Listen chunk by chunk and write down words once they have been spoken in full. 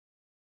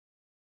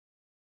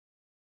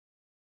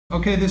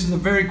Okay, this is a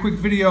very quick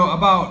video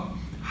about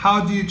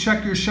how do you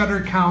check your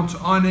shutter count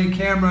on a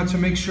camera to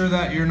make sure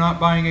that you're not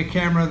buying a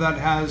camera that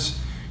has,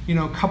 you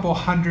know, a couple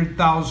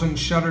 100,000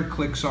 shutter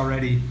clicks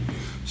already.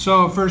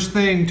 So first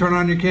thing, turn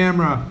on your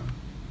camera.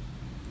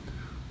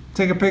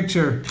 Take a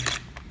picture.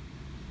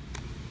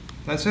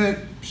 That's it.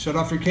 Shut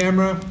off your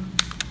camera.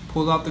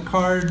 Pull out the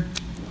card.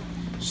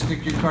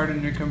 Stick your card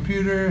in your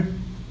computer.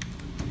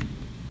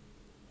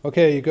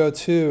 Okay, you go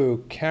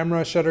to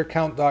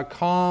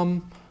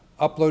camerashuttercount.com.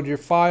 Upload your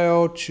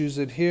file, choose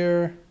it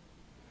here.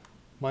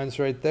 Mine's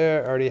right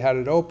there, I already had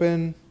it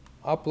open.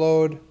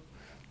 Upload.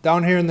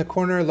 Down here in the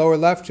corner, lower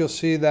left, you'll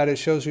see that it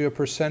shows you a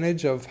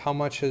percentage of how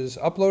much is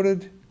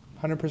uploaded.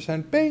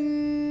 100%,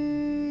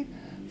 bing!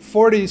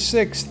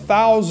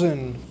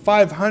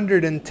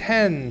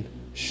 46,510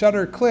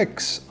 shutter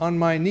clicks on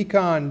my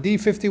Nikon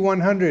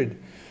D5100.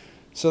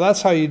 So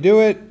that's how you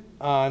do it,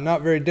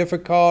 not very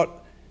difficult.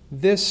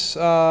 This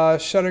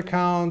shutter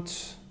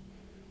count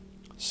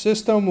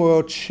system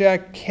will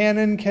check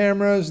Canon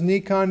cameras,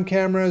 Nikon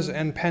cameras,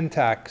 and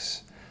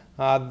Pentax.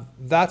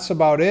 That's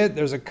about it.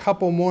 There's a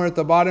couple more at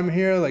the bottom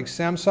here, like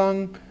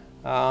Samsung,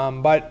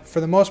 but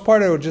for the most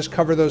part, it will just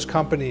cover those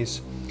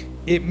companies.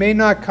 It may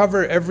not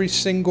cover every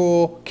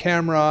single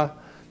camera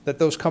that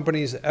those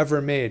companies ever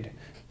made.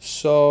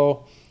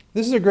 So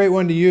this is a great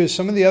one to use.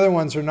 Some of the other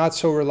ones are not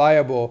so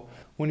reliable.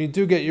 When you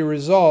do get your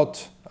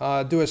result,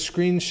 do a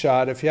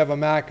screenshot. If you have a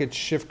Mac, it's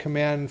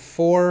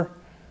Shift-Command-4.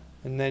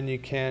 And then you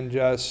can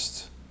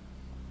just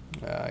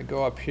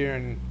go up here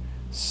and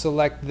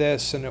select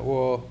this and it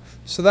will,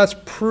 so that's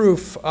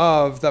proof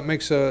of, that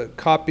makes a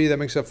copy, that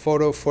makes a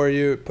photo for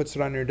you, it puts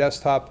it on your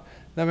desktop.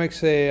 That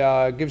makes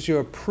a, gives you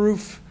a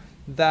proof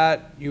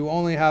that you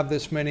only have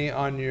this many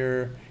on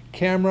your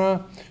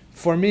camera.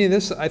 For me,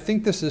 I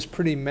think this is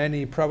pretty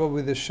many.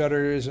 Probably the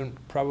shutter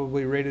isn't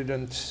probably rated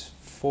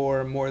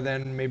for more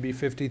than maybe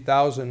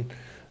 50,000.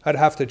 I'd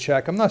have to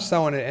check. I'm not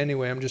selling it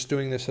anyway, I'm just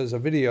doing this as a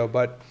video,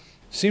 but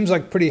seems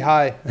like pretty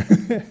high.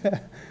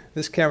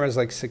 This camera is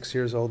like 6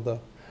 years old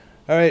though.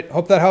 All right,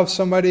 hope that helps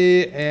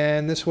somebody,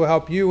 and this will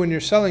help you when you're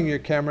selling your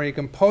camera. You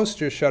can post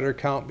your shutter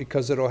count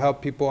because it'll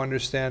help people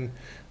understand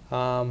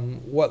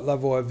what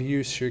level of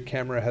use your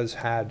camera has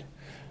had.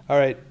 All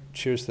right,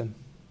 cheers then.